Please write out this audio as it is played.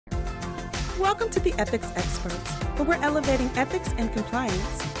Welcome to the Ethics Experts, where we're elevating ethics and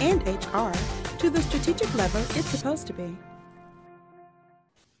compliance and HR to the strategic level it's supposed to be.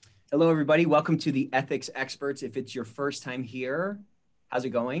 Hello, everybody. Welcome to the Ethics Experts. If it's your first time here, how's it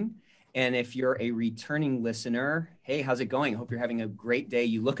going? And if you're a returning listener, hey, how's it going? Hope you're having a great day.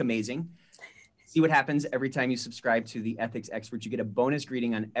 You look amazing. See what happens every time you subscribe to the Ethics Experts. You get a bonus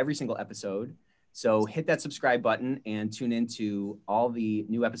greeting on every single episode. So hit that subscribe button and tune into all the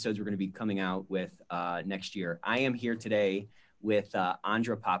new episodes we're going to be coming out with next year. I am here today with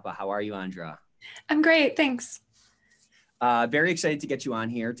Andra Popa. How are you, Andra? I'm great, thanks. Very excited to get you on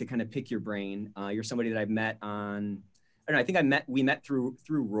here to kind of pick your brain. You're somebody that I've met on, I don't know, I think we met through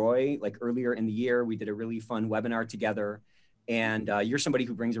Roy, like earlier in the year. We did a really fun webinar together. And you're somebody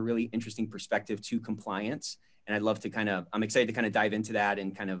who brings a really interesting perspective to compliance. And I'd love to I'm excited to kind of dive into that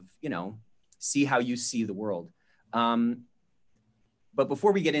and kind of, see how you see the world. But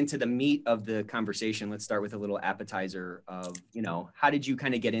before we get into the meat of the conversation, let's start with a little appetizer of, how did you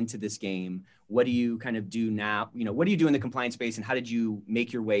kind of get into this game? What do you kind of do now? What do you do in the compliance space, and how did you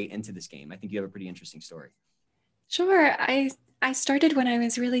make your way into this game? I think you have a pretty interesting story. Sure. I started when I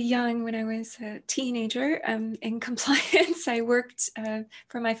was really young, when I was a teenager in compliance. I worked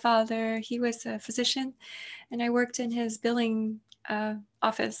for my father. He was a physician, and I worked in his billing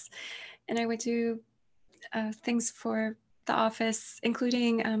office. And I would do things for the office,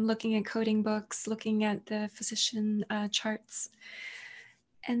 including looking at coding books, looking at the physician charts.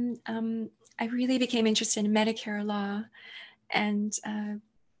 And I really became interested in Medicare law and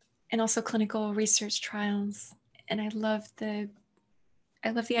also clinical research trials. And I love the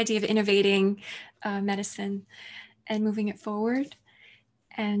idea of innovating medicine and moving it forward,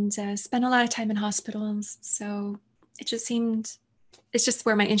 and spent a lot of time in hospitals. So it's just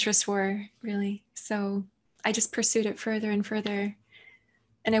where my interests were, really. So I just pursued it further and further.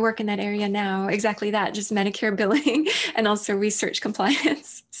 And I work in that area now, exactly that, just Medicare billing and also research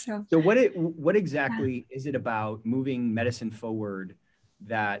compliance. So what exactly is it about moving medicine forward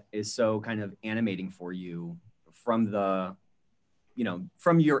that is so kind of animating for you from the,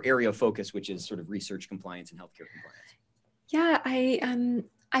 from your area of focus, which is sort of research compliance and healthcare compliance? Yeah,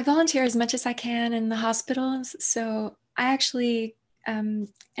 I volunteer as much as I can in the hospitals. So I actually, and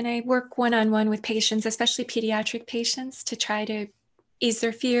I work one-on-one with patients, especially pediatric patients, to try to ease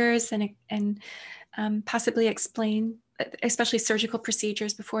their fears and possibly explain, especially surgical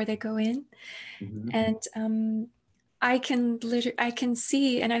procedures before they go in. Mm-hmm. And I can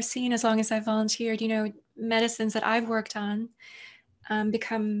see, and I've seen as long as I've volunteered, medicines that I've worked on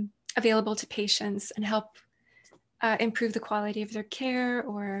become available to patients and help improve the quality of their care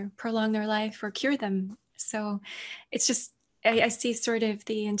or prolong their life or cure them. So it's just, I see sort of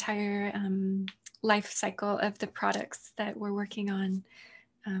the entire life cycle of the products that we're working on.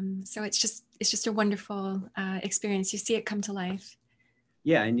 So it's just a wonderful experience. You see it come to life.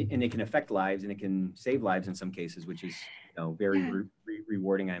 Yeah, and it can affect lives, and it can save lives in some cases, which is very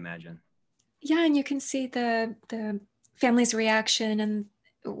rewarding, I imagine. Yeah, and you can see the family's reaction, and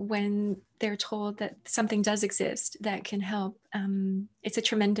when they're told that something does exist that can help. It's a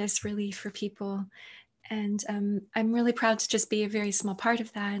tremendous relief for people. And I'm really proud to just be a very small part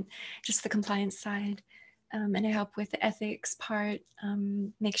of that, just the compliance side. And I help with the ethics part,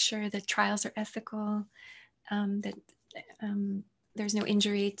 make sure that trials are ethical, that there's no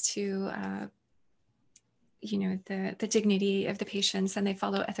injury to, the dignity of the patients, and they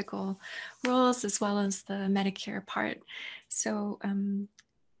follow ethical rules as well as the Medicare part. So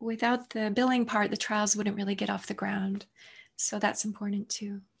without the billing part, the trials wouldn't really get off the ground. So that's important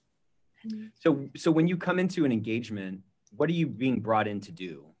too. So when you come into an engagement, what are you being brought in to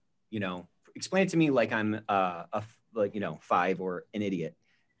do? Explain it to me like I'm 5 or an idiot.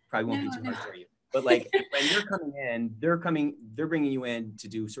 Probably won't be too hard for you. But like when you're coming in, they're bringing you in to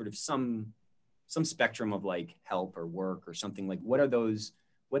do sort of some spectrum of like help or work or something. Like what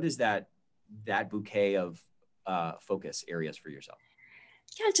is that bouquet of focus areas for yourself?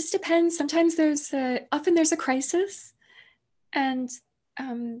 Yeah, it just depends. Sometimes often there's a crisis, and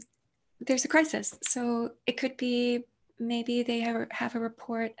there's a crisis. So it could be maybe they have a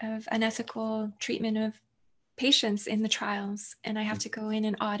report of unethical treatment of patients in the trials, and I have to go in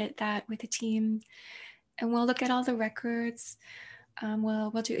and audit that with a team. And we'll look at all the records. We'll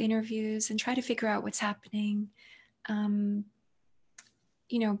do interviews and try to figure out what's happening.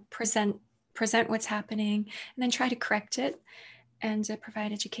 Present what's happening, and then try to correct it and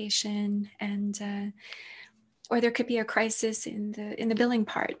provide education and. Or there could be a crisis in the billing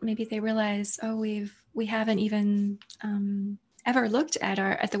part. Maybe they realize, we haven't even ever looked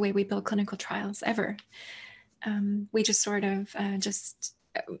at the way we build clinical trials ever. We just sort of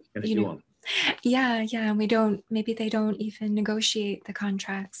Yeah, yeah. And maybe they don't even negotiate the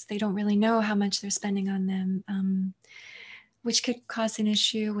contracts. They don't really know how much they're spending on them, which could cause an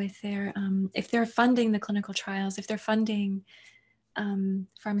issue with their, if they're funding the clinical trials, if they're funding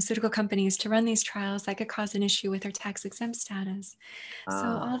pharmaceutical companies to run these trials, that could cause an issue with their tax exempt status. So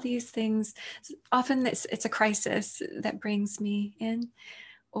all these things, often it's a crisis that brings me in.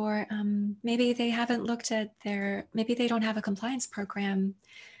 Or maybe they haven't looked at maybe they don't have a compliance program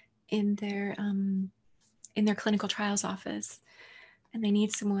in their clinical trials office, and they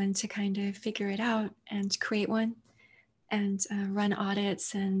need someone to kind of figure it out and create one and run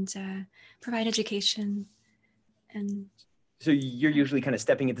audits and provide education. And so you're usually kind of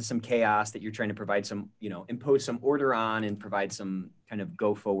stepping into some chaos that you're trying to provide some, impose some order on and provide some kind of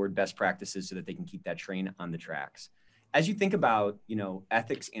go forward best practices so that they can keep that train on the tracks. As you think about,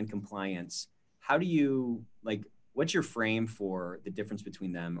 ethics and compliance, how do you what's your frame for the difference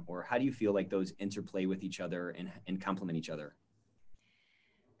between them, or how do you feel like those interplay with each other and complement each other?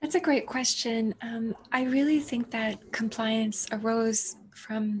 that's a great question. I really think that compliance arose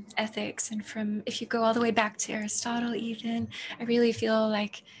from ethics, and from, if you go all the way back to Aristotle, even, I really feel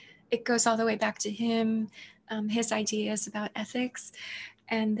like it goes all the way back to him, his ideas about ethics.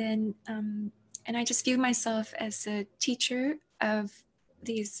 And then, and I just view myself as a teacher of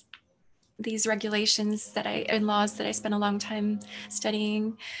these regulations and laws that I spent a long time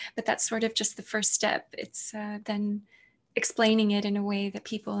studying, but that's sort of just the first step. It's then explaining it in a way that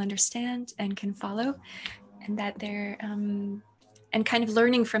people understand and can follow, and that they're and kind of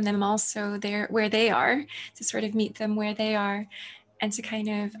learning from them also where they are, to sort of meet them where they are, and to kind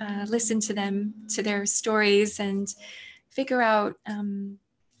of listen to them, to their stories, and figure out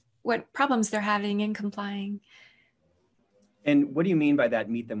what problems they're having in complying. And what do you mean by that,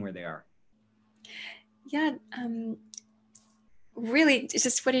 meet them where they are? Yeah, really, it's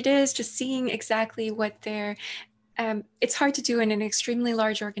just what it is, just seeing exactly what they're, it's hard to do in an extremely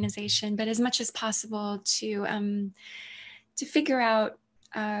large organization, but as much as possible to figure out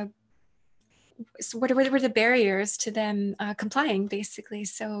so what were the barriers to them complying, basically.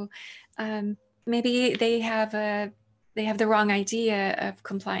 So maybe they have the wrong idea of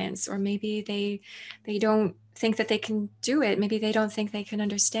compliance, or maybe they don't think that they can do it. Maybe they don't think they can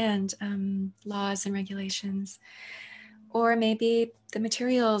understand laws and regulations. Or maybe the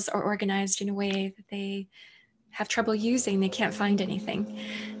materials are organized in a way that they have trouble using. They can't find anything.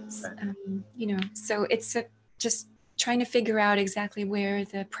 So it's just trying to figure out exactly where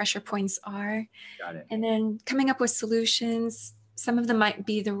the pressure points are. Got it. And then coming up with solutions. Some of them might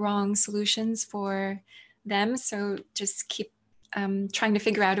be the wrong solutions for them. So just keep trying to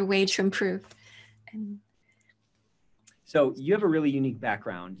figure out a way to improve. So you have a really unique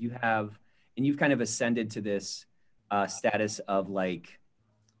background. You've kind of ascended to this status of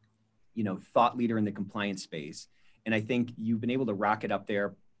thought leader in the compliance space. And I think you've been able to rocket up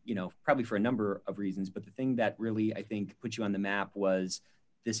there, probably for a number of reasons. But the thing that really, I think, put you on the map was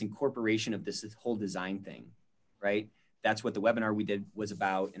this incorporation of this whole design thing, right? That's what the webinar we did was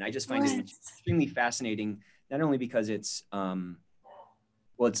about. And I just find it extremely fascinating, not only because it's,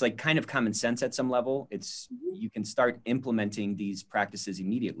 it's like kind of common sense at some level. You can start implementing these practices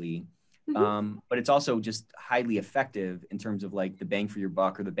immediately. But it's also just highly effective in terms of the bang for your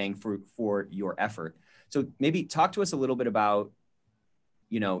buck, or the bang for your effort. So maybe talk to us a little bit about,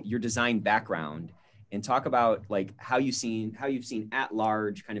 your design background, and talk about how you've seen at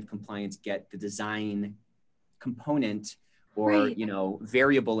large kind of compliance get the design component or, right.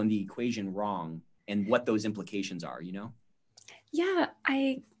 Variable in the equation wrong, and what those implications are, Yeah,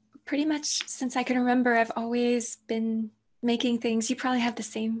 I pretty much, since I can remember, I've always been making things. You probably have the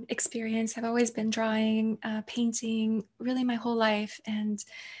same experience. I've always been drawing, painting, really my whole life, and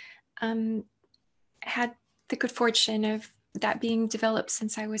had the good fortune of that being developed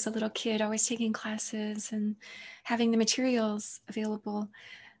since I was a little kid, always taking classes and having the materials available.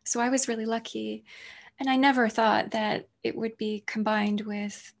 So I was really lucky. And I never thought that it would be combined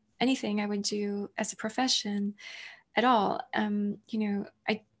with anything I would do as a profession at all. I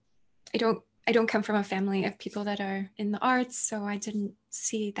don't come from a family of people that are in the arts, so I didn't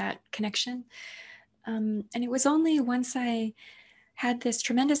see that connection. And it was only once I had this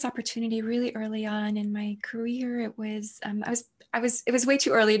tremendous opportunity really early on in my career. It was it was way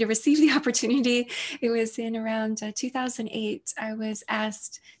too early to receive the opportunity. It was in around 2008. I was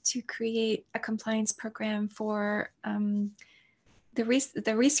asked to create a compliance program for the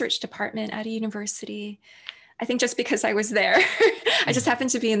research department at a university. I think just because I was there, I just happened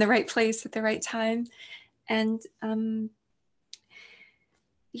to be in the right place at the right time. And,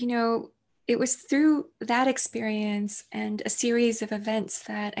 it was through that experience and a series of events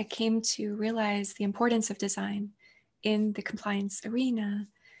that I came to realize the importance of design in the compliance arena.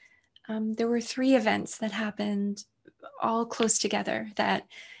 There were 3 events that happened all close together that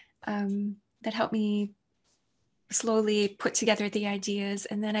that helped me slowly put together the ideas,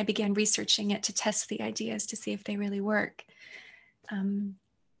 and then I began researching it to test the ideas to see if they really work. And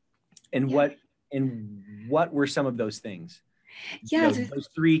Yeah. what were some of those things? Yeah, Those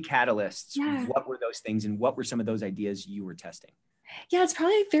 3 catalysts. yeah. What were those things, and what were some of those ideas you were testing? Yeah, it's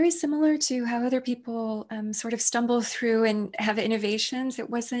probably very similar to how other people sort of stumble through and have innovations. It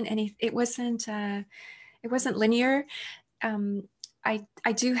wasn't linear. I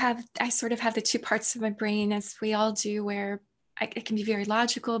sort of have the 2 parts of my brain, as we all do, where it can be very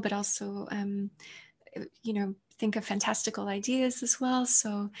logical, but also, think of fantastical ideas as well.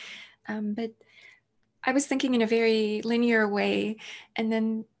 So, but I was thinking in a very linear way. And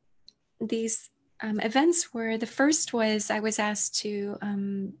then these events were, the first was I was asked to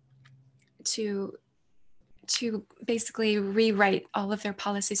basically rewrite all of their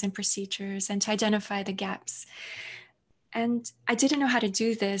policies and procedures and to identify the gaps. And I didn't know how to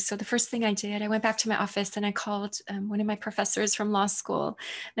do this. So the first thing I did, I went back to my office and I called one of my professors from law school.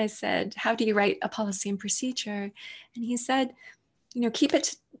 And I said, how do you write a policy and procedure? And he said,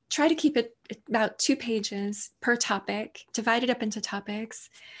 try to keep it about 2 pages per topic, divide it up into topics,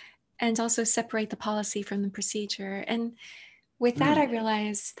 and also separate the policy from the procedure. And with that, I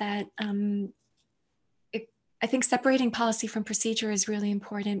realized that I think separating policy from procedure is really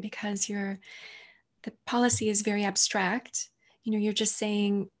important, because the policy is very abstract. You're just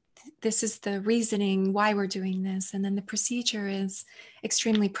saying, this is the reasoning why we're doing this. And then the procedure is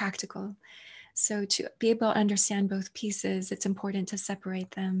extremely practical. So to be able to understand both pieces, it's important to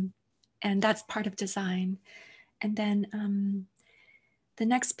separate them. And that's part of design. And then the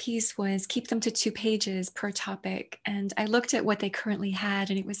next piece was keep them to 2 pages per topic. And I looked at what they currently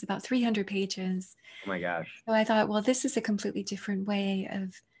had, and it was about 300 pages. Oh my gosh. So I thought, well, this is a completely different way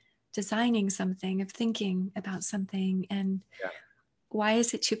of designing something, of thinking about something. And why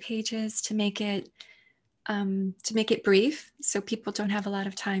is it 2 pages? To make it brief, so people don't have a lot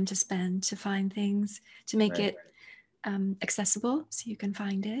of time to spend to find things, to make it accessible so you can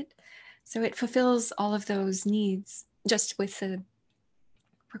find it. So it fulfills all of those needs just with the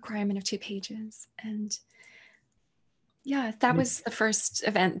requirement of 2 pages. And yeah, that was the first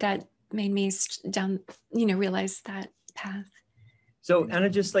event that made me realize that path. So, Anna,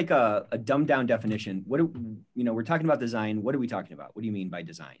 just like a dumbed down definition, we're talking about design. What are we talking about? What do you mean by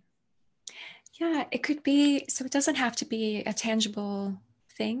design? Yeah, it could be, so it doesn't have to be a tangible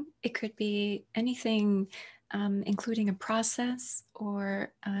thing. It could be anything, including a process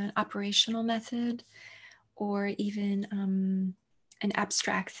or an operational method, or even an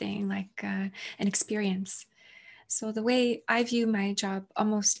abstract thing like an experience. So the way I view my job,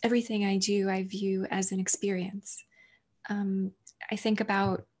 almost everything I do, I view as an experience. I think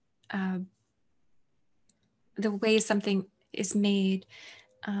about the way something is made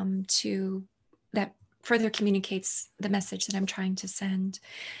that further communicates the message that I'm trying to send.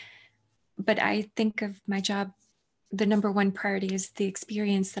 But I think of my job, the number 1 priority is the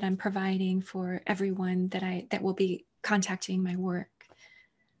experience that I'm providing for everyone that will be contacting my work.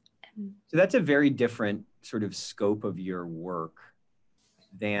 So that's a very different sort of scope of your work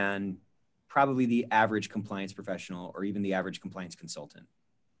than probably the average compliance professional or even the average compliance consultant.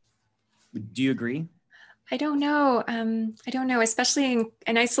 Do you agree? I don't know. Especially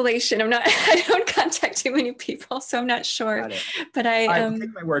in isolation. I don't contact too many people, so I'm not sure. But All right,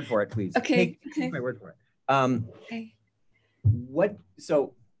 take my word for it, please. Okay. Take my word for it. Okay.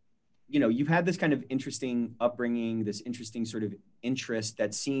 So, you've had this kind of interesting upbringing, this interesting sort of interest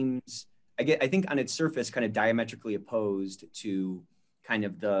that seems, I think on its surface, kind of diametrically opposed to kind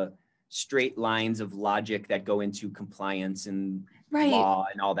of the straight lines of logic that go into compliance and law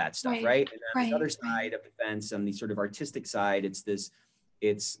and all that stuff, right? And on the other side of the fence, on the sort of artistic side,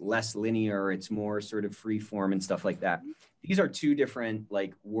 it's less linear, it's more sort of free form and stuff like that. These are 2 different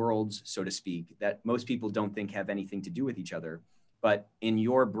like worlds, so to speak, that most people don't think have anything to do with each other. But in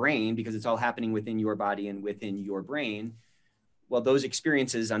your brain, because it's all happening within your body and within your brain, well, those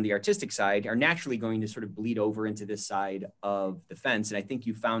experiences on the artistic side are naturally going to sort of bleed over into this side of the fence. And I think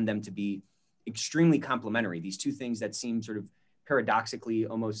you found them to be extremely complementary. These 2 things that seem sort of paradoxically,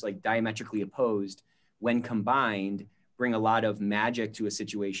 almost like diametrically opposed, when combined, bring a lot of magic to a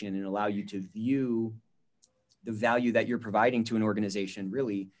situation and allow you to view the value that you're providing to an organization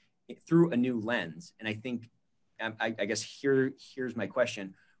really through a new lens. And I think, I guess here's my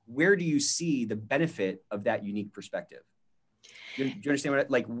question. Where do you see the benefit of that unique perspective? Do you understand what,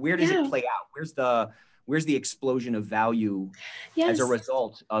 like, where does Yeah. it play out? Where's the explosion of value as a Yes.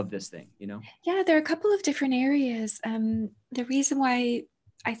 result of this thing, Yeah, there are a couple of different areas. The reason why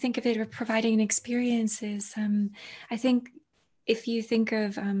I think of it as providing an experience is, I think if you think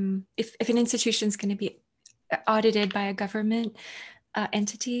of if an institution is going to be audited by a government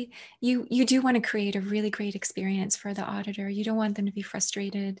entity, you do want to create a really great experience for the auditor. You don't want them to be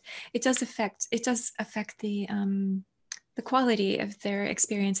frustrated. It does affect the quality of their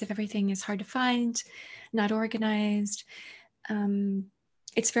experience if everything is hard to find, not organized.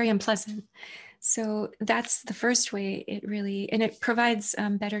 It's very unpleasant. So that's the first way it really, and it provides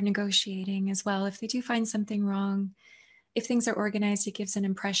better negotiating as well. If they do find something wrong, if things are organized, it gives an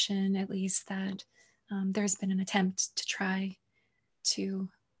impression at least that there's been an attempt to try to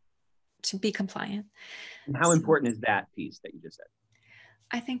be compliant. And how important is that piece that you just said?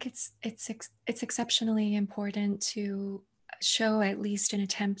 I think it's exceptionally important to show at least an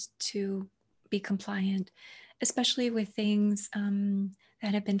attempt to be compliant, especially with things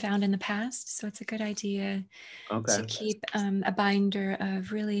that have been found in the past. So it's a good idea to keep a binder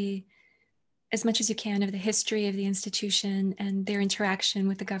of really as much as you can of the history of the institution and their interaction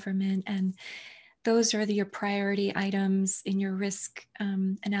with the government. And those are your priority items in your risk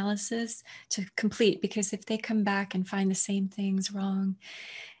analysis to complete, because if they come back and find the same things wrong,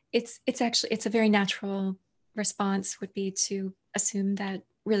 it's a very natural response would be to assume that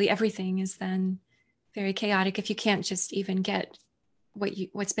really everything is then very chaotic if you can't just even get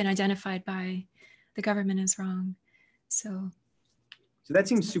what's been identified by the government as wrong. So that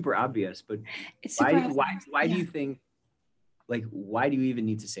seems super obvious, but it's super why do you think, like, why do you even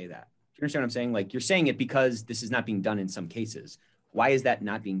need to say that? Do you understand what I'm saying? Like, you're saying it because this is not being done in some cases. Why is that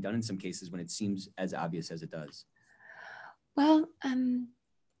not being done in some cases when it seems as obvious as it does? Well,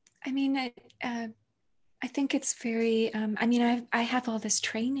 I mean, I think it's very, I mean, I have all this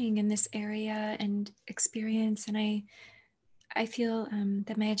training in this area and experience, and I feel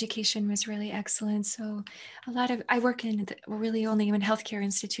that my education was really excellent. So I work in really only in healthcare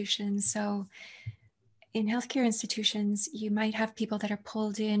institutions. So in healthcare institutions, you might have people that are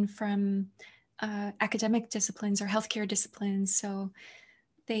pulled in from academic disciplines or healthcare disciplines. So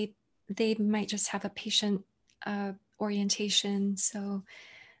they might just have a patient orientation. So,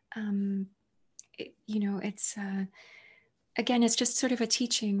 it's again, it's just sort of a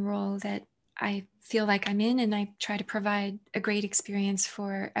teaching role that I feel like I'm in, and I try to provide a great experience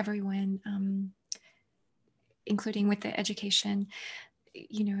for everyone, including with the education.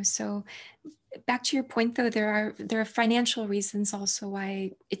 So back to your point, though, there are financial reasons also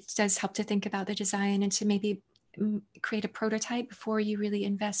why it does help to think about the design and to maybe create a prototype before you really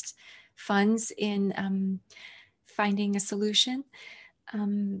invest funds in finding a solution.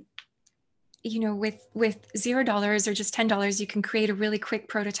 With $0 or just $10, you can create a really quick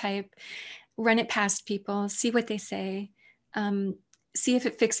prototype, run it past people, see what they say, see if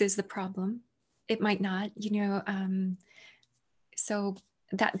it fixes the problem. It might not, so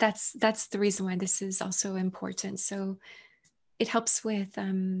that's the reason why this is also important. So it helps with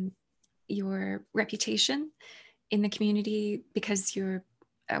your reputation in the community, because you're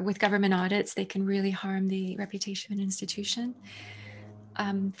with government audits, they can really harm the reputation of an institution.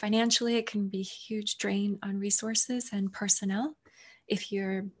 Financially, it can be a huge drain on resources and personnel if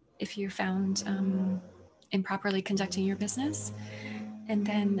you're found improperly conducting your business. And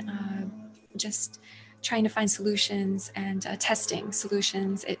then just trying to find solutions and testing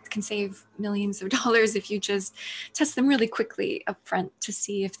solutions. It can save millions of dollars if you just test them really quickly up front to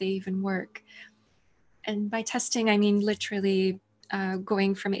see if they even work. And by testing, I mean literally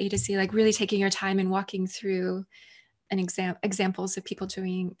going from A to Z, like really taking your time and walking through examples of people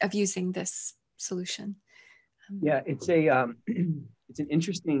using this solution. Yeah, it's an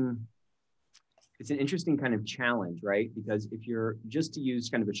interesting kind of challenge, right? Because if you're just to use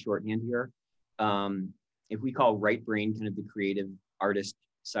kind of a shorthand here, if we call right brain kind of the creative artist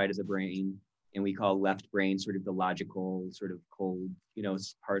side of the brain, and we call left brain sort of the logical, sort of cold,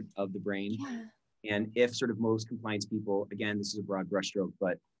 part of the brain. Yeah. And if sort of most compliance people, again, this is a broad brushstroke,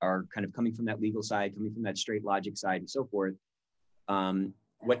 but are kind of coming from that legal side, coming from that straight logic side and so forth,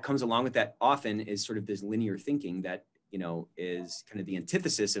 what comes along with that often is sort of this linear thinking that, is kind of the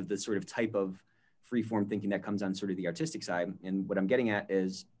antithesis of the sort of type of free-form thinking that comes on sort of the artistic side. And what I'm getting at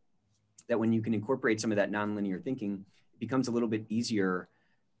is that when you can incorporate some of that nonlinear thinking, it becomes a little bit easier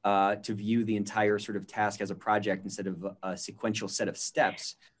to view the entire sort of task as a project instead of a sequential set of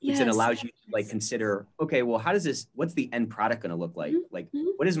steps, which then allows you to consider, okay, well, what's the end product going to look like? Like,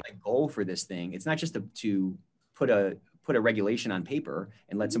 what is my goal for this thing? It's not just to put a regulation on paper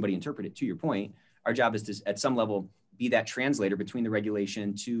and let somebody interpret it. To your point, our job is to, at some level, be that translator between the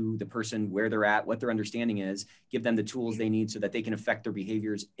regulation to the person, where they're at, what their understanding is, give them the tools they need so that they can affect their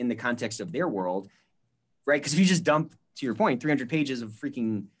behaviors in the context of their world, right? Because if you just dump, to your point, 300 pages of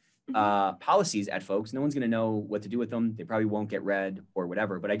freaking policies at folks, no one's going to know what to do with them. They probably won't get read or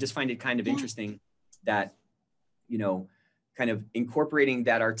whatever. But I just find it kind of interesting that, you know, kind of incorporating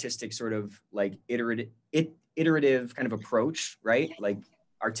that artistic sort of like iterative kind of approach, right? Like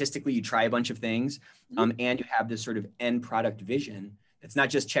artistically, you try a bunch of things and you have this sort of end product vision. It's not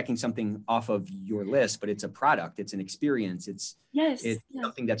just checking something off of your list, but it's a product, it's an experience, it's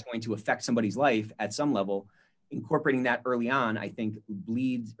something that's going to affect somebody's life at some level. Incorporating that early on, I think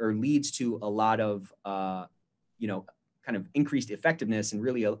leads to a lot of, you know, kind of increased effectiveness and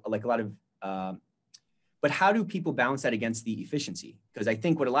really like a lot of, but how do people balance that against the efficiency? Because I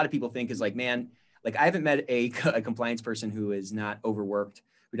think what a lot of people think is like, man, like I haven't met a compliance person who is not overworked,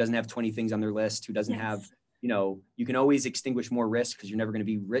 who doesn't have 20 things on their list, who doesn't have, you know, you can always extinguish more risk because you're never going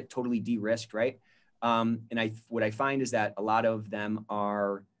to be totally de-risked, right? And what I find is that a lot of them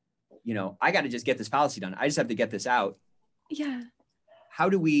are, you know, I got to just get this policy done. I just have to get this out. Yeah. How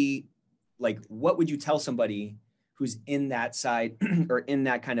do we, like, what would you tell somebody who's in that side or in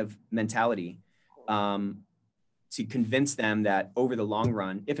that kind of mentality to convince them that over the long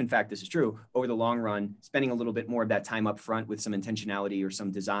run, if in fact this is true, over the long run, spending a little bit more of that time up front with some intentionality or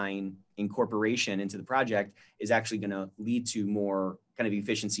some design incorporation into the project is actually going to lead to more kind of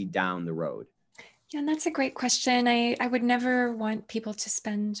efficiency down the road? Yeah, and that's a great question. I would never want people to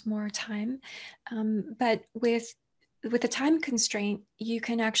spend more time, but with a time constraint, you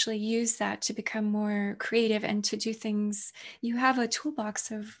can actually use that to become more creative and to do things. You have a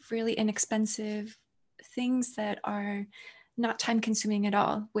toolbox of really inexpensive things that are not time consuming at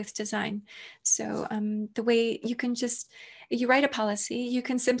all with design. So the way you write a policy, you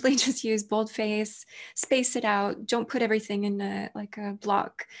can simply just use boldface, space it out, don't put everything in a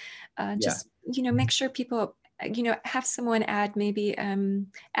block. Just, you know, make sure people, you know, have someone add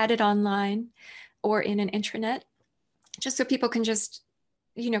it online or in an intranet, just so people can just,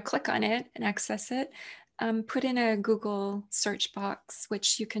 you know, click on it and access it. Put in a Google search box,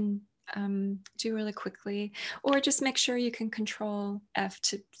 which you can do really quickly, or just make sure you can Control F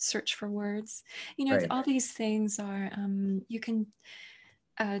to search for words. You know, all these things are, you can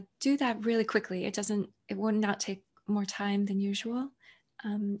do that really quickly. It will not take more time than usual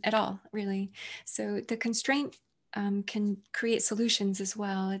at all, really. So the constraint can create solutions as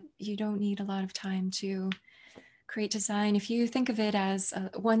well. You don't need a lot of time to create design. If you think of it as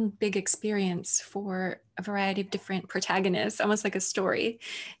one big experience for a variety of different protagonists, almost like a story,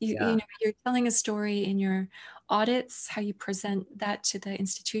 you know, you're telling a story in your audits, how you present that to the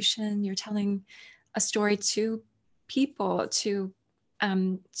institution. You're telling a story to people to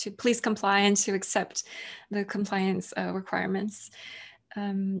please comply and to accept the compliance requirements.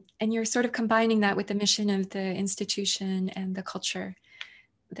 And you're sort of combining that with the mission of the institution and the culture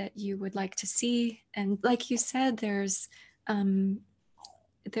that you would like to see. And like you said, there is the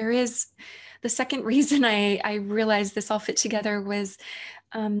second reason I realized this all fit together was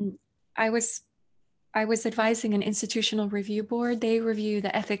I was advising an institutional review board. They review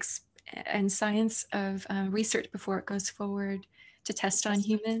the ethics and science of research before it goes forward to test on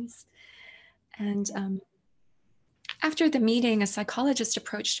humans. And after the meeting, a psychologist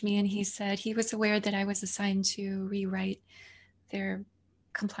approached me and he said he was aware that I was assigned to rewrite their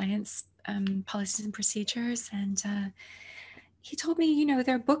compliance policies and procedures. And he told me, you know,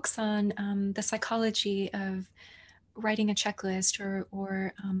 there are books on the psychology of writing a checklist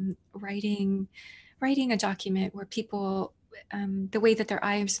or writing a document where people, the way that their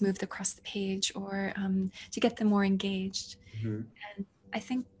eyes moved across the page, or to get them more engaged. Mm-hmm. And I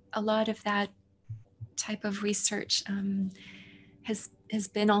think a lot of that type of research has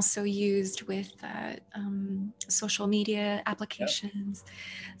been also used with social media applications.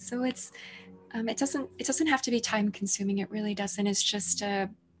 Yep. So it doesn't have to be time consuming. It really doesn't. It's just a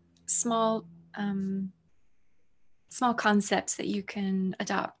small concepts that you can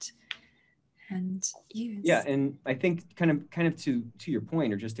adopt and use. Yeah, and I think kind of to your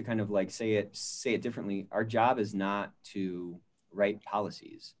point, or just to kind of like say it differently, our job is not to write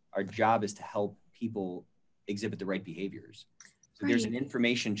policies. Our job is to help people exhibit the right behaviors. So there's an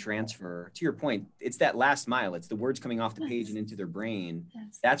information transfer. To your point, it's that last mile. It's the words coming off the page and into their brain.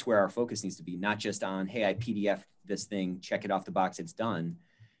 Yes. That's where our focus needs to be, not just on, hey, I PDF this thing, check it off the box, it's done.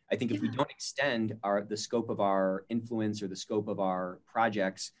 I think if we don't extend the scope of our influence or the scope of our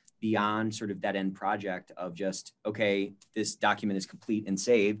projects beyond sort of that end project of just, okay, this document is complete and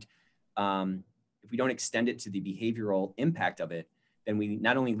saved. If we don't extend it to the behavioral impact of it, then we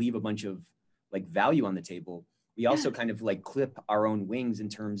not only leave a bunch of like value on the table, we also kind of like clip our own wings in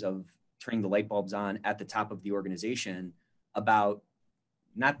terms of turning the light bulbs on at the top of the organization about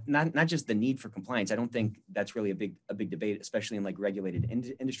not just the need for compliance. I don't think that's really a big debate, especially in like regulated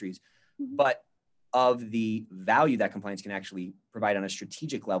industries, but of the value that compliance can actually provide on a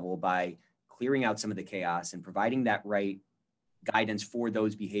strategic level by clearing out some of the chaos and providing that right guidance for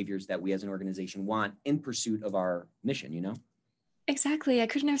those behaviors that we as an organization want in pursuit of our mission, you know? Exactly. I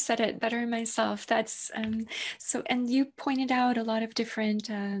couldn't have said it better myself. That's so, and you pointed out a lot of different,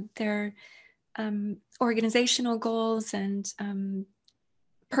 their organizational goals and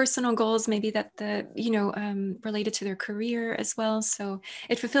personal goals, maybe that related to their career as well. So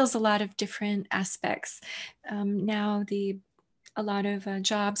it fulfills a lot of different aspects. Now a lot of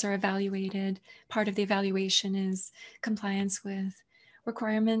jobs are evaluated. Part of the evaluation is compliance with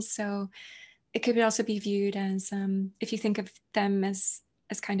requirements. So it could also be viewed as, if you think of them as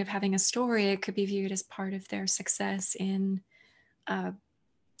kind of having a story, it could be viewed as part of their success in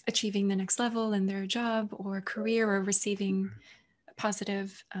achieving the next level in their job or career, or receiving a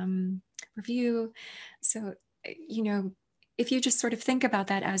positive review. So, if you just sort of think about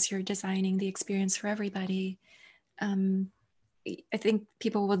that as you're designing the experience for everybody, I think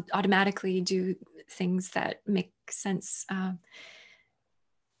people will automatically do things that make sense,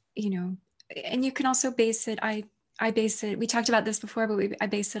 and you can also base it, I base it, we talked about this before, but I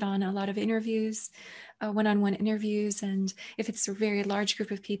base it on a lot of interviews, one-on-one interviews. And if it's a very large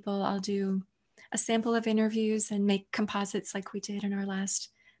group of people, I'll do a sample of interviews and make composites like we did in our last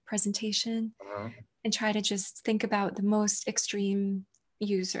presentation, and try to just think about the most extreme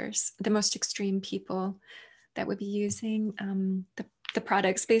users, the most extreme people that would be using the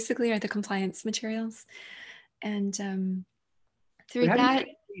products, basically, or the compliance materials. And through that,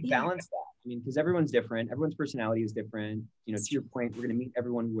 you balance that? I mean, because everyone's different, everyone's personality is different. You know, to your point, we're going to meet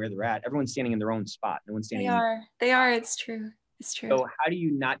everyone where they're at. Everyone's standing in their own spot. No one's standing. They are. It's true. It's true. So how do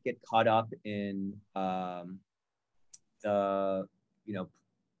you not get caught up in the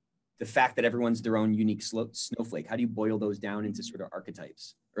fact that everyone's their own unique snowflake? How do you boil those down into sort of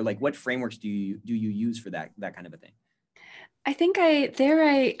archetypes, or like what frameworks do you use for that kind of a thing? I think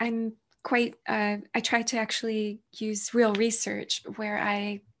I'm quite. I try to actually use real research where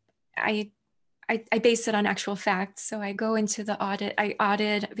I base it on actual facts. So I go into the audit. I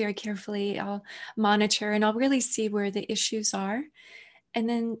audit very carefully. I'll monitor, and I'll really see where the issues are, and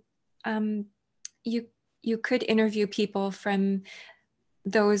then you could interview people from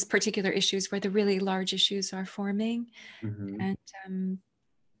those particular issues where the really large issues are forming,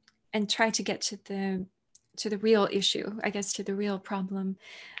 and try to get to the real issue, I guess, to the real problem.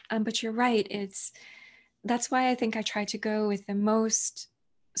 But you're right. That's why I think I try to go with the most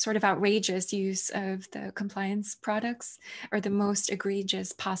sort of outrageous use of the compliance products, or the most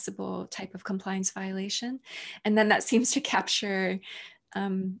egregious possible type of compliance violation. And then that seems to capture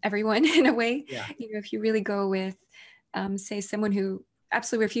everyone in a way. Yeah. If you really go with, say, someone who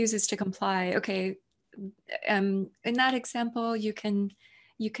absolutely refuses to comply, okay, in that example, you can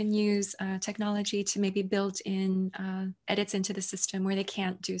use technology to maybe build in edits into the system where they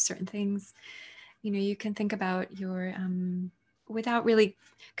can't do certain things. You can think about your without really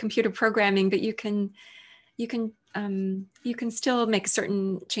computer programming, but you can still make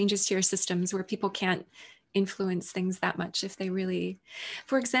certain changes to your systems where people can't influence things that much if they really.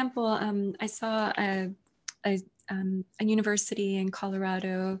 For example, I saw a university in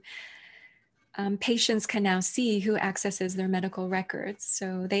Colorado. Patients can now see who accesses their medical records,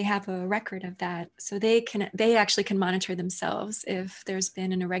 so they have a record of that. So they actually can monitor themselves if there's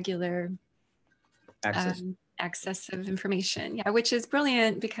been an irregular access of information. Yeah, which is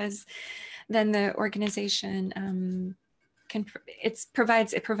brilliant, because then the organization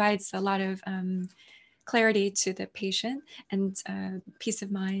provides a lot of clarity to the patient and peace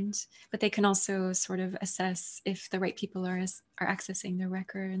of mind. But they can also sort of assess if the right people are accessing their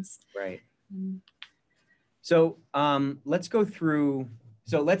records. Right. So let's go through.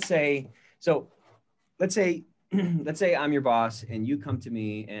 So let's say I'm your boss and you come to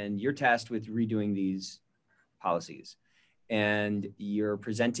me and you're tasked with redoing these policies, and you're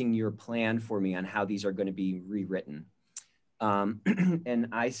presenting your plan for me on how these are going to be rewritten. And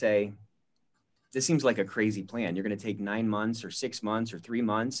I say, this seems like a crazy plan. You're going to take 9 months or 6 months or 3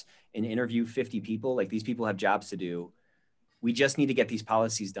 months and interview 50 people. Like, these people have jobs to do. We just need to get these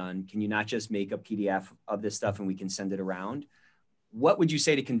policies done. Can you not just make a PDF of this stuff and we can send it around? What would you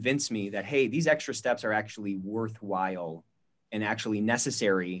say to convince me that, hey, these extra steps are actually worthwhile and actually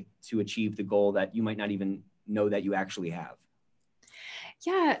necessary to achieve the goal that you might not even know that you actually have?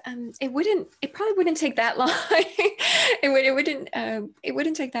 Yeah, it probably wouldn't take that long. It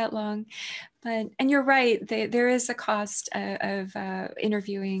wouldn't take that long. But, and you're right, there is a cost of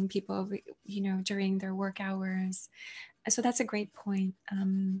interviewing people, during their work hours. So that's a great point.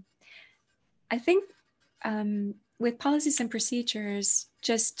 I think with policies and procedures,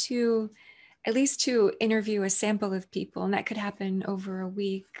 just to at least to interview a sample of people, and that could happen over a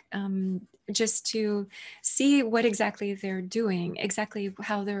week, just to see what exactly they're doing, exactly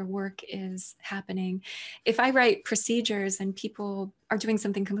how their work is happening. If I write procedures and people are doing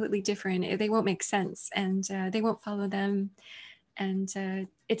something completely different, they won't make sense, and they won't follow them, and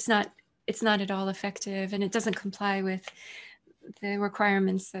it's not at all effective, and it doesn't comply with the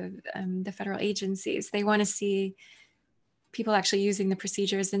requirements of the federal agencies. They want to see people actually using the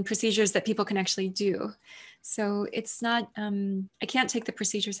procedures, and procedures that people can actually do. So it's not, I can't take the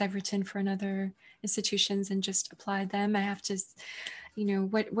procedures I've written for another institutions and just apply them. I have to,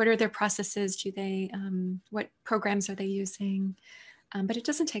 what are their processes? Do they, what programs are they using? But it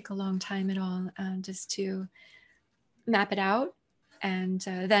doesn't take a long time at all, just to map it out. And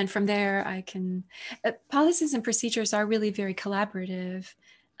then from there, I can, policies and procedures are really very collaborative.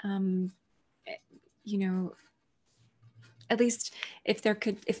 At least if there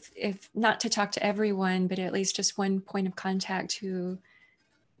could, if not to talk to everyone, but at least just one point of contact who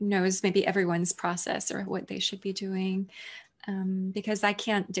knows maybe everyone's process or what they should be doing, because I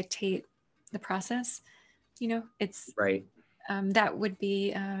can't dictate the process. It's Right. That would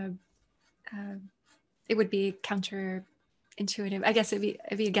be it would be counterintuitive. I guess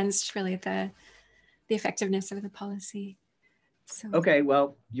it'd be against really the effectiveness of the policy. So. Okay,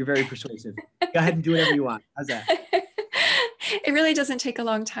 well, you're very persuasive. Go ahead and do whatever you want. How's that? It really doesn't take a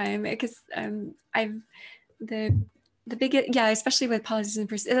long time, because especially with policies and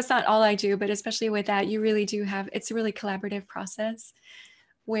procedures, that's not all I do, but especially with that, you really do have, it's a really collaborative process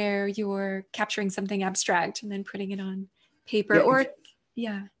where you're capturing something abstract and then putting it on paper.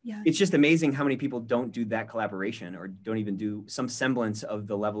 It's just amazing how many people don't do that collaboration, or don't even do some semblance of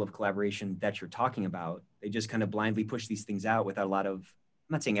the level of collaboration that you're talking about. They just kind of blindly push these things out without a lot of,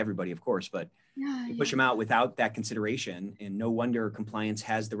 I'm not saying everybody, of course, but they push them out without that consideration. And no wonder compliance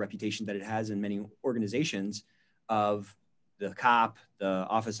has the reputation that it has in many organizations of the COP, the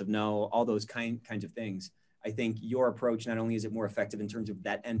Office of No, all those kinds of things. I think your approach, not only is it more effective in terms of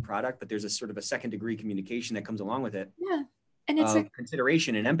that end product, but there's a sort of a second degree communication that comes along with it. Yeah. And it's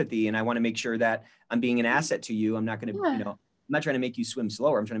consideration and empathy. And I want to make sure that I'm being an asset to you. I'm not going to, I'm not trying to make you swim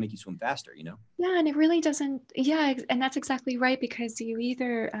slower. I'm trying to make you swim faster, Yeah, and it really doesn't. Yeah, and that's exactly right, because you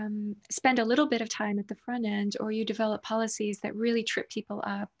either spend a little bit of time at the front end, or you develop policies that really trip people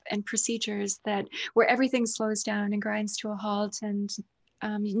up, and procedures where everything slows down and grinds to a halt, and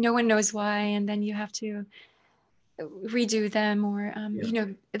no one knows why, and then you have to redo them, or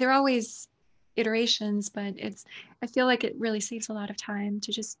they're always iterations, but I feel like it really saves a lot of time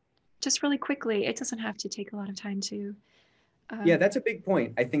to just really quickly. It doesn't have to take a lot of time to. Yeah, that's a big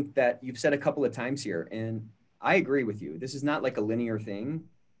point. I think that you've said a couple of times here, and I agree with you. This is not like a linear thing.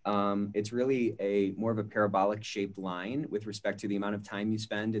 It's really more of a parabolic shaped line with respect to the amount of time you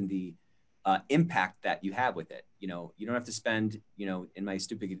spend and the impact that you have with it. You don't have to spend, in my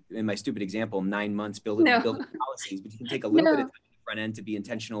stupid example, 9 months building policies, but you can take a little bit of time on the front end to be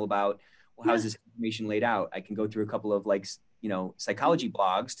intentional about, well, how is this information laid out? I can go through a couple of psychology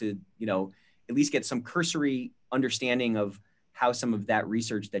blogs to, at least get some cursory understanding of how some of that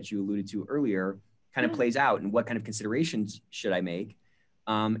research that you alluded to earlier kind of plays out, and what kind of considerations should I make.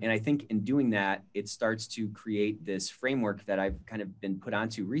 And I think in doing that, it starts to create this framework that I've kind of been put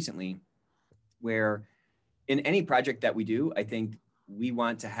onto recently, where in any project that we do, I think we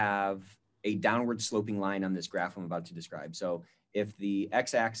want to have a downward sloping line on this graph I'm about to describe. So if the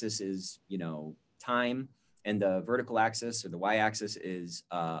x-axis is, time, and the vertical axis or the y-axis is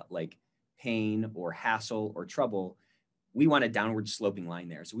like pain or hassle or trouble, we want a downward sloping line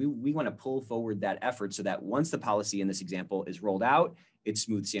there. So we want to pull forward that effort so that once the policy in this example is rolled out, it's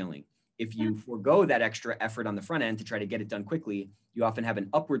smooth sailing. If you forego that extra effort on the front end to try to get it done quickly, you often have an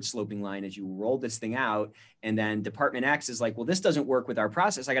upward sloping line as you roll this thing out. And then Department X is like, well, this doesn't work with our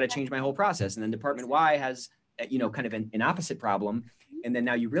process. I got to change my whole process. And then Department Y has, kind of an opposite problem. And then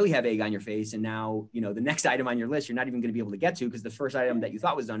now you really have egg on your face. And now, the next item on your list, you're not even going to be able to get to, because the first item that you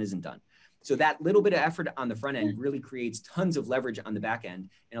thought was done isn't done. So that little bit of effort on the front end really creates tons of leverage on the back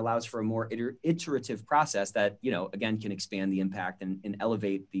end, and allows for a more iterative process that, again, can expand the impact and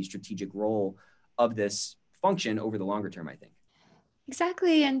elevate the strategic role of this function over the longer term, I think.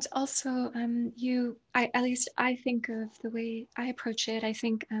 Exactly. And also, at least I think of the way I approach it. I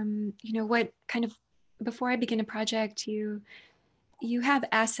think, what kind of, before I begin a project, you have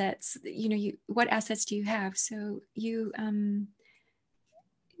assets, what assets do you have? So you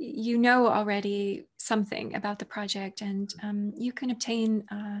know already something about the project, and you can obtain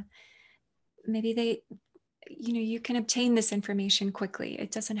you can obtain this information quickly.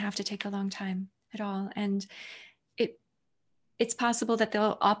 It doesn't have to take a long time at all. And it's possible that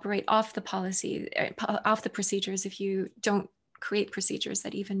they'll operate off the policy, off the procedures, if you don't create procedures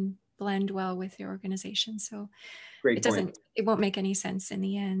that even blend well with your organization. So Great point. it won't make any sense in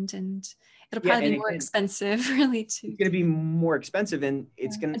the end. And it'll Yeah, probably and be more again, expensive, really. it's going to be more expensive, and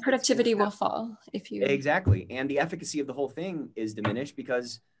And productivity will fall if you. Exactly. And the efficacy of the whole thing is diminished,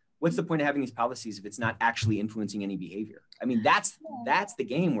 because what's the point of having these policies if it's not actually influencing any behavior? I mean, that's the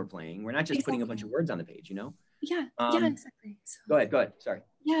game we're playing. We're not just putting a bunch of words on the page, you know? Yeah, yeah, exactly. So, go ahead. Sorry.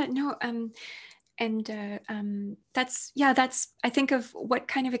 Yeah, no, that's I think of what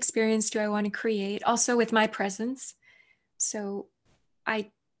kind of experience do I want to create, also with my presence. So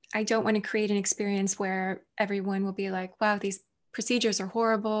I don't want to create an experience where everyone will be like, wow, these procedures are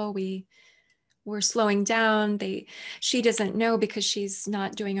horrible. We're slowing down. She doesn't know because she's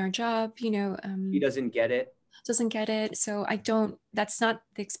not doing our job, He doesn't get it. So that's not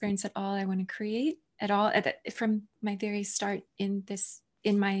the experience at all I want to create at all. From my very start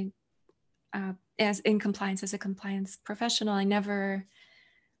as a compliance professional, I never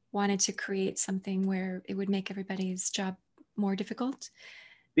wanted to create something where it would make everybody's job more difficult.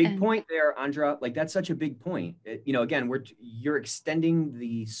 Big point there, Andra. Like, that's such a big point. Again, you're extending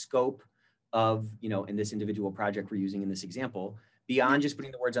the scope of, in this individual project we're using in this example, beyond just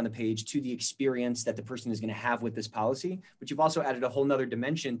putting the words on the page, to the experience that the person is going to have with this policy. But you've also added a whole nother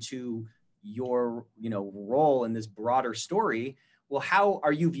dimension to your, role in this broader story. Well, how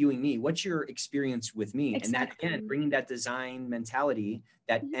are you viewing me? What's your experience with me? Exactly. And that, again, bringing that design mentality,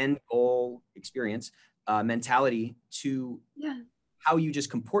 that end goal experience mentality to how you just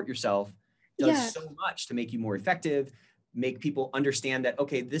comport yourself does so much to make you more effective, make people understand that,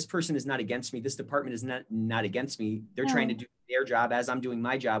 okay, this person is not against me. This department is not against me. They're trying to do their job as I'm doing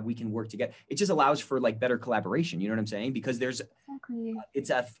my job. We can work together. It just allows for like better collaboration. You know what I'm saying? Because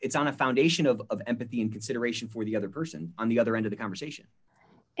it's on a foundation of empathy and consideration for the other person on the other end of the conversation.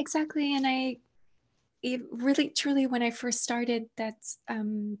 Exactly. And it really, truly, when I first started, that's,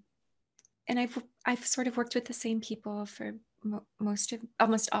 and I've sort of worked with the same people for almost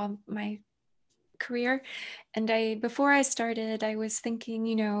all my career. And before I started, I was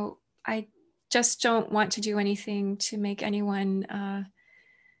thinking, I just don't want to do anything to make anyone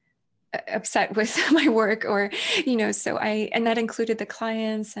upset with my work, or, and that included the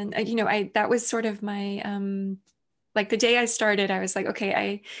clients. And, that was sort of my, like the day I started, I was like,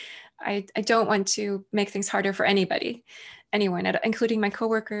 okay, I don't want to make things harder for anyone, including my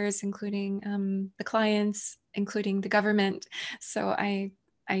coworkers, including the clients, including the government. So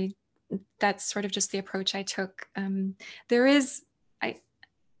that's sort of just the approach I took. There has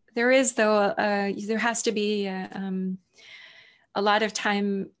to be a lot of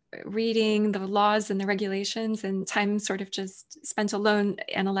time reading the laws and the regulations, and time sort of just spent alone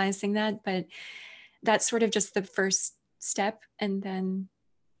analyzing that. But that's sort of just the first step. And then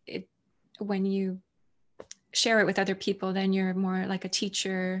when you share it with other people, then you're more like a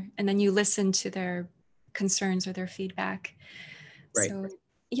teacher, and then you listen to their concerns or their feedback. Right. So,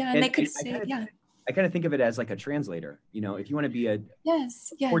 and they could say, I kind of think of it as like a translator. If you want to be a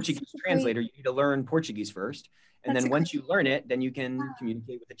Portuguese translator, you need to learn Portuguese first. And then once you learn it, then you can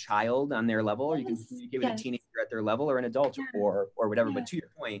communicate with a child on their level, or you can communicate with a teenager at their level, or an adult, or whatever. But to your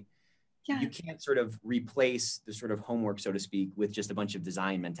point, you can't sort of replace the sort of homework, so to speak, with just a bunch of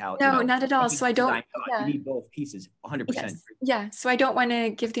design mentality. No, not at all. So I don't. You need both pieces, 100%. Yes. Yeah. So I don't want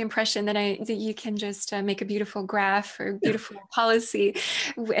to give the impression that you can just make a beautiful graph or beautiful policy,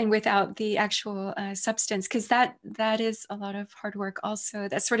 and without the actual substance, because that is a lot of hard work. Also,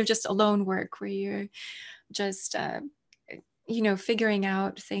 that's sort of just alone work where you're just figuring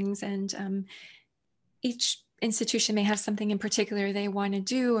out things, and each institution may have something in particular they want to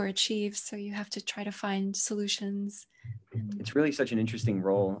do or achieve. So you have to try to find solutions. It's really such an interesting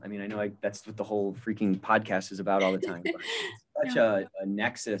role. I mean, I know that's what the whole freaking podcast is about all the time. But it's such a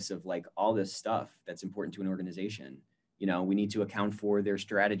nexus of like all this stuff that's important to an organization. We need to account for their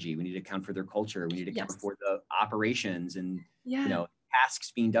strategy. We need to account for their culture. We need to account for the operations and,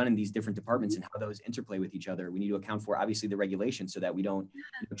 tasks being done in these different departments and how those interplay with each other. We need to account for, obviously, the regulations so that we don't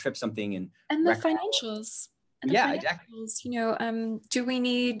trip something and the financials. Exactly. Do we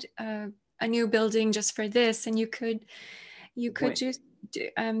need a new building just for this? And you could just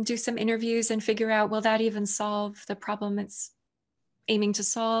do some interviews and figure out, will that even solve the problem it's aiming to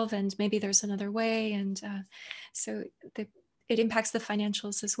solve? And maybe there's another way. And so it impacts the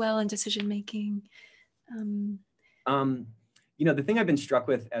financials as well and decision making. The thing I've been struck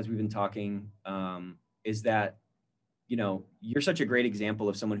with as we've been talking is that, you're such a great example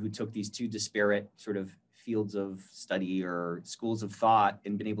of someone who took these two disparate sort of fields of study or schools of thought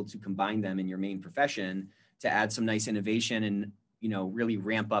and been able to combine them in your main profession to add some nice innovation and, really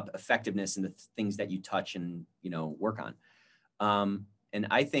ramp up effectiveness in the things that you touch and, work on. And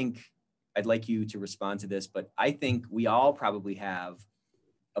I think I'd like you to respond to this, but I think we all probably have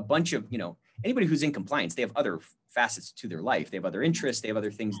a bunch of, anybody who's in compliance, they have other facets to their life. They have other interests. They have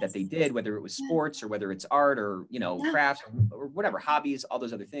other things that they did, whether it was sports or whether it's art or, crafts or whatever, hobbies, all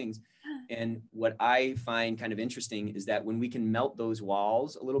those other things. And what I find kind of interesting is that when we can melt those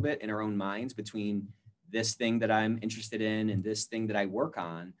walls a little bit in our own minds between this thing that I'm interested in and this thing that I work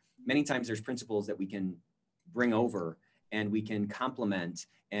on, many times there's principles that we can bring over and we can complement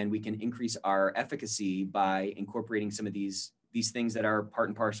and we can increase our efficacy by incorporating some of these things that are part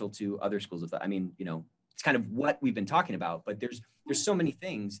and parcel to other schools of thought. I mean, it's kind of what we've been talking about, but there's so many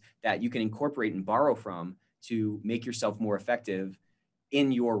things that you can incorporate and borrow from to make yourself more effective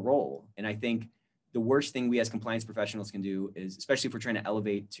in your role. And I think the worst thing we as compliance professionals can do is, especially if we're trying to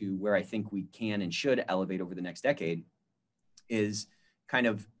elevate to where I think we can and should elevate over the next decade, is kind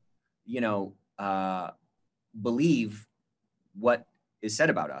of, believe what is said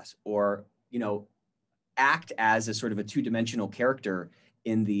about us or, act as a sort of a two-dimensional character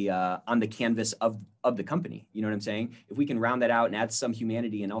in the on the canvas of the company. You know what I'm saying? If we can round that out and add some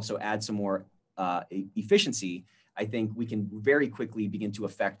humanity and also add some more efficiency, I think we can very quickly begin to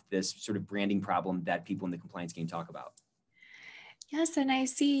affect this sort of branding problem that people in the compliance game talk about. Yes, and I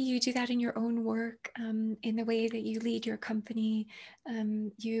see you do that in your own work, in the way that you lead your company.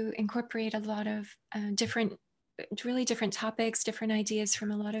 You incorporate a lot of really different topics, different ideas from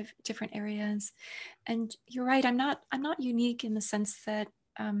a lot of different areas. And you're right, I'm not unique in the sense that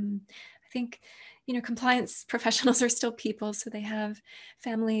I think, compliance professionals are still people, so they have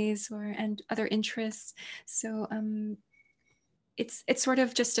families and other interests. So it's sort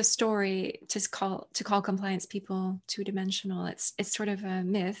of just a story to call compliance people two-dimensional. It's sort of a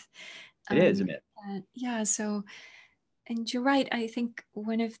myth. It is a myth. Yeah. So, and you're right. I think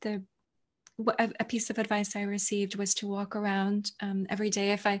a piece of advice I received was to walk around every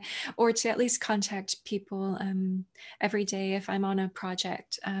day or to at least contact people every day if I'm on a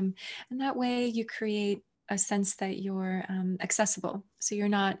project. And that way you create a sense that you're accessible. So you're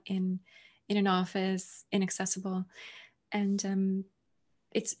not in an office, inaccessible. And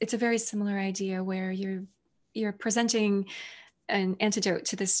it's a very similar idea where you're presenting an antidote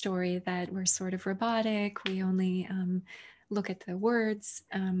to this story that we're sort of robotic. We only look at the words,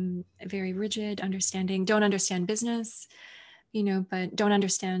 very rigid, don't understand business, but don't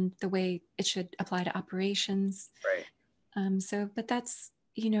understand the way it should apply to operations. Right. But that's,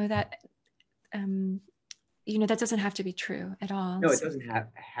 that doesn't have to be true at all. No, it doesn't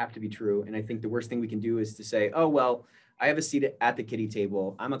have to be true. And I think the worst thing we can do is to say, oh, well, I have a seat at the kiddie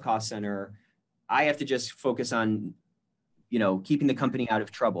table. I'm a cost center. I have to just focus on, keeping the company out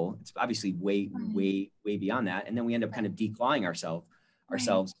of trouble. It's obviously way beyond that. And then we end up kind of declawing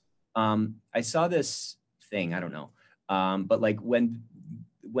ourselves. I saw this thing, I don't know. But like when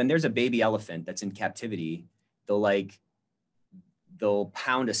there's a baby elephant that's in captivity, they'll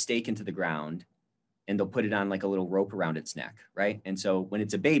pound a stake into the ground and they'll put it on like a little rope around its neck, right? And so when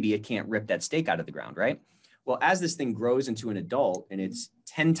it's a baby, it can't rip that stake out of the ground, right? Well, as this thing grows into an adult and it's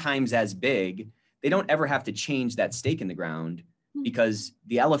 10 times as big, they don't ever have to change that stake in the ground because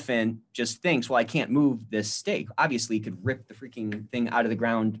the elephant just thinks, well, I can't move this stake. Obviously, it could rip the freaking thing out of the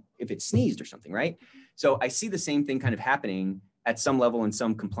ground if it sneezed or something, right? So I see the same thing kind of happening at some level in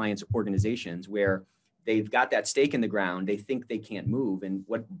some compliance organizations where they've got that stake in the ground, they think they can't move. And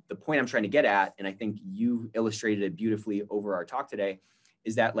what the point I'm trying to get at, and I think you illustrated it beautifully over our talk today,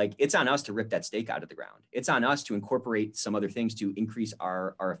 is that like, it's on us to rip that stake out of the ground. It's on us to incorporate some other things to increase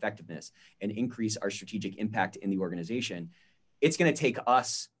our effectiveness and increase our strategic impact in the organization. It's going to take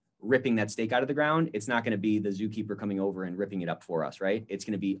us ripping that stake out of the ground. It's not going to be the zookeeper coming over and ripping it up for us, right? It's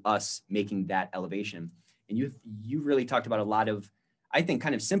going to be us making that elevation. And you really talked about a lot of, I think,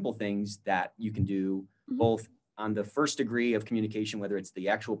 kind of simple things that you can do both on the first degree of communication, whether it's the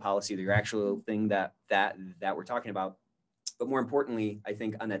actual policy, the actual thing that we're talking about. But more importantly, I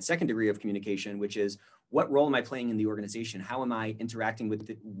think on that second degree of communication, which is what role am I playing in the organization? How am I interacting with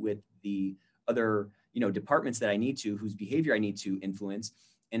the other, departments that I need to, whose behavior I need to influence?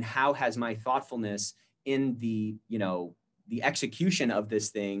 And how has my thoughtfulness in the execution of this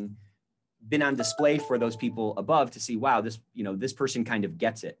thing been on display for those people above to see, wow, this person kind of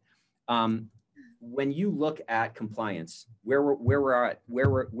gets it. when you look at compliance, where we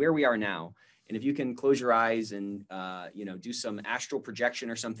are now, and if you can close your eyes and do some astral projection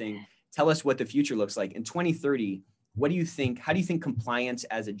or something, tell us what the future looks like in 2030. What do you think? How do you think compliance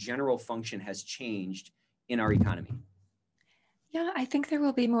as a general function has changed in our economy? Yeah, I think there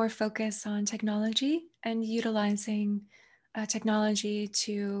will be more focus on technology and utilizing technology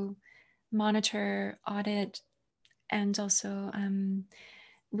to monitor, audit, and also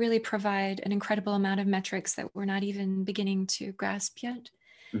really provide an incredible amount of metrics that we're not even beginning to grasp yet.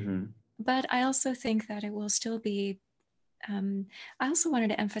 Mm-hmm. But I also think that it will still be, I also wanted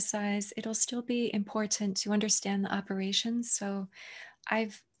to emphasize, it'll still be important to understand the operations. So I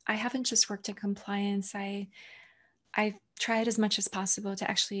haven't just worked in compliance. I've tried as much as possible to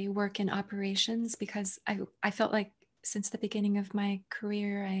actually work in operations, because I felt like since the beginning of my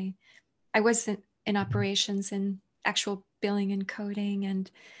career, I wasn't in operations and actual billing and coding, and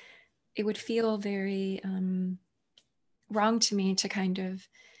it would feel very wrong to me to kind of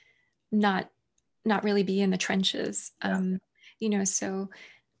not really be in the trenches. Yeah. So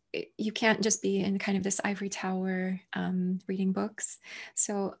you can't just be in kind of this ivory tower reading books.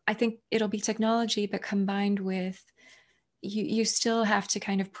 So I think it'll be technology, but combined with you still have to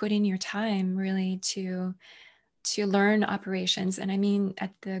kind of put in your time really to learn operations, and I mean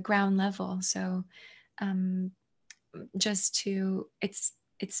at the ground level. So just to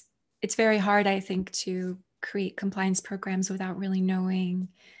it's very hard, I think, to create compliance programs without really knowing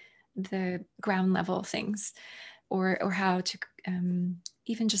the ground level things, or how to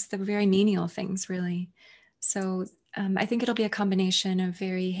even just the very menial things, really. So I think it'll be a combination of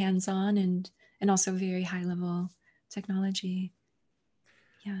very hands-on and also very high level technology.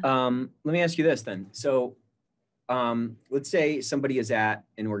 Yeah. Let me ask you this then. So let's say somebody is at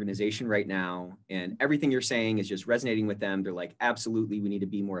an organization right now and everything you're saying is just resonating with them. They're like, absolutely, we need to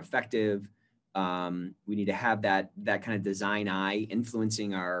be more effective. We need to have that kind of design eye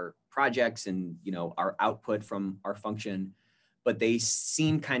influencing our projects and, our output from our function, but they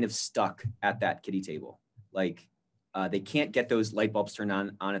seem kind of stuck at that kiddie table. Like they can't get those light bulbs turned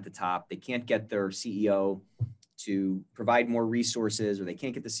on at the top. They can't get their CEO to provide more resources, or they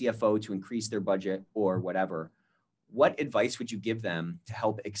can't get the CFO to increase their budget or whatever. What advice would you give them to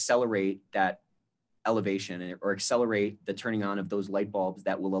help accelerate that elevation or accelerate the turning on of those light bulbs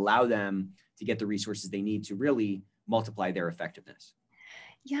that will allow them to get the resources they need to really multiply their effectiveness?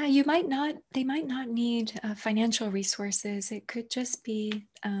 Yeah, they might not need financial resources. It could just be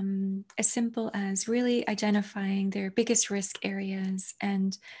as simple as really identifying their biggest risk areas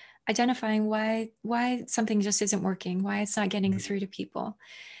and identifying why something just isn't working, why it's not getting through to people.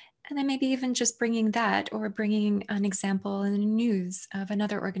 And then maybe even just bringing that, or bringing an example in the news of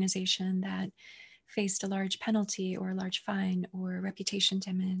another organization that faced a large penalty or a large fine or reputation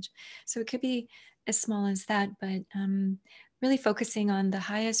damage. So it could be as small as that, but really focusing on the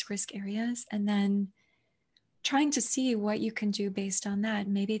highest risk areas and then trying to see what you can do based on that.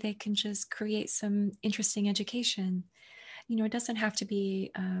 Maybe they can just create some interesting education. It doesn't have to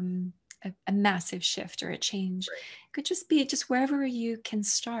be a massive shift or a change. Right. It could just be just wherever you can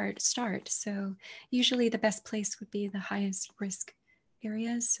start. So usually the best place would be the highest risk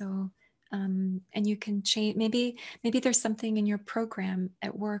areas. So and you can change, maybe there's something in your program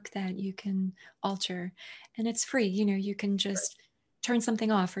at work that you can alter, and it's free. You can just turn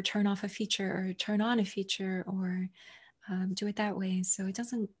something off, or turn off a feature, or turn on a feature, or do it that way. So it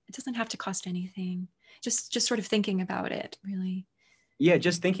doesn't have to cost anything. Just sort of thinking about it, really. Yeah,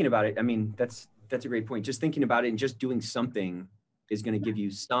 just thinking about it. I mean, that's a great point. Just thinking about it and just doing something is going to give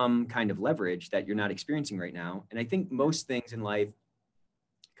you some kind of leverage that you're not experiencing right now. And I think most things in life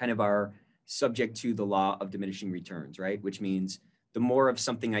kind of are subject to the law of diminishing returns, right? Which means the more of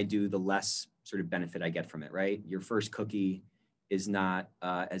something I do, the less sort of benefit I get from it, right? Your first cookie is not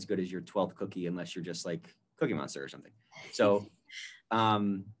as good as your 12th cookie unless you're just like Cookie Monster or something. So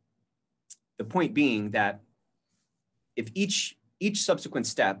the point being that if each subsequent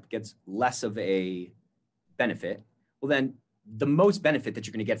step gets less of a benefit, well, then the most benefit that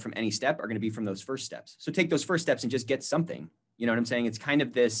you're going to get from any step are going to be from those first steps. So take those first steps and just get something. You know what I'm saying? It's kind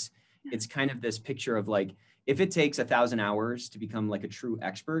of this picture of like, if it takes 1,000 hours to become like a true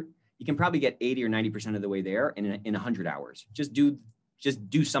expert, you can probably get 80 or 90% of the way there in 100 hours. Just do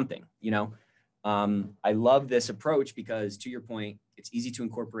something, I love this approach because, to your point, it's easy to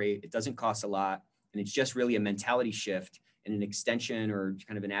incorporate. It doesn't cost a lot. And it's just really a mentality shift and an extension or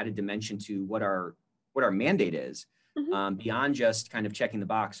kind of an added dimension to what our mandate is, beyond just kind of checking the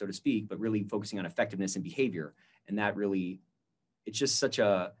box, so to speak, but really focusing on effectiveness and behavior. And that really, it's just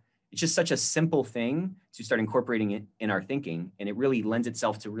it's just such a simple thing to start incorporating it in our thinking. And it really lends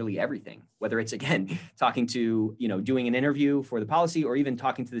itself to really everything, whether it's, again, talking to, doing an interview for the policy, or even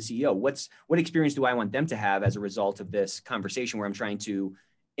talking to the CEO. What experience do I want them to have as a result of this conversation where I'm trying to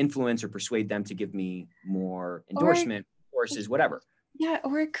influence or persuade them to give me more endorsement, courses, whatever. Yeah,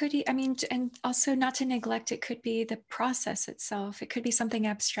 or it could, I mean, and also not to neglect, it could be the process itself. It could be something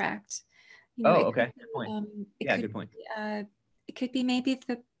abstract. Okay. Good point. Good point. It could be maybe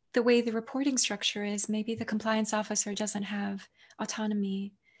the way the reporting structure is. Maybe the compliance officer doesn't have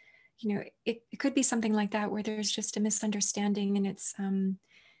autonomy. It could be something like that, where there's just a misunderstanding, and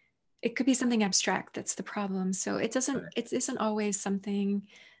it could be something abstract that's the problem. So it isn't always something.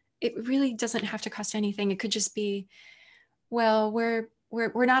 It really doesn't have to cost anything. It could just be, well, we're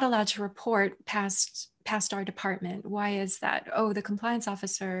not allowed to report past our department. Why is that? Oh, the compliance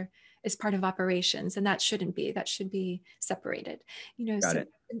officer is part of operations, and that shouldn't be. That should be separated.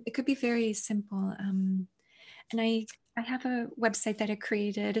 It could be very simple. And I have a website that I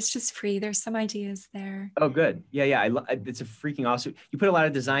created. It's just free. There's some ideas there. Oh, good. Yeah. It's a freaking awesome. You put a lot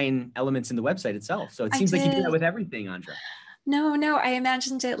of design elements in the website itself. So it seems like you do that with everything, Andra. No, I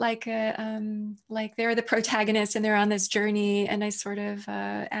imagined it like they're the protagonist and they're on this journey, and I sort of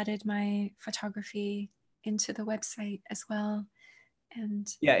added my photography into the website as well.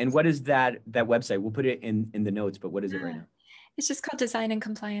 And what is that website? We'll put it in the notes, but what is it right now? It's just called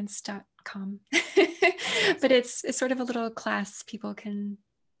designandcompliance.com. But it's sort of a little class people can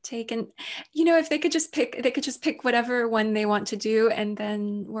take, and if they could just pick whatever one they want to do and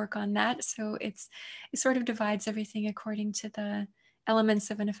then work on that. So it sort of divides everything according to the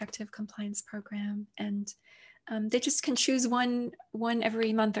elements of an effective compliance program, and they just can choose one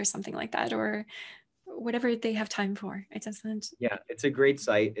every month or something like that, or whatever they have time for. It doesn't. Yeah, it's a great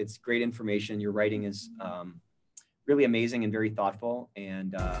site. It's great information. Your writing is really amazing and very thoughtful,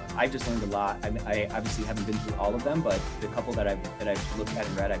 and I've just learned a lot. I obviously haven't been through all of them, but the couple that I've looked at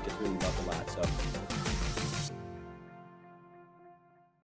and read, I've just really loved a lot. So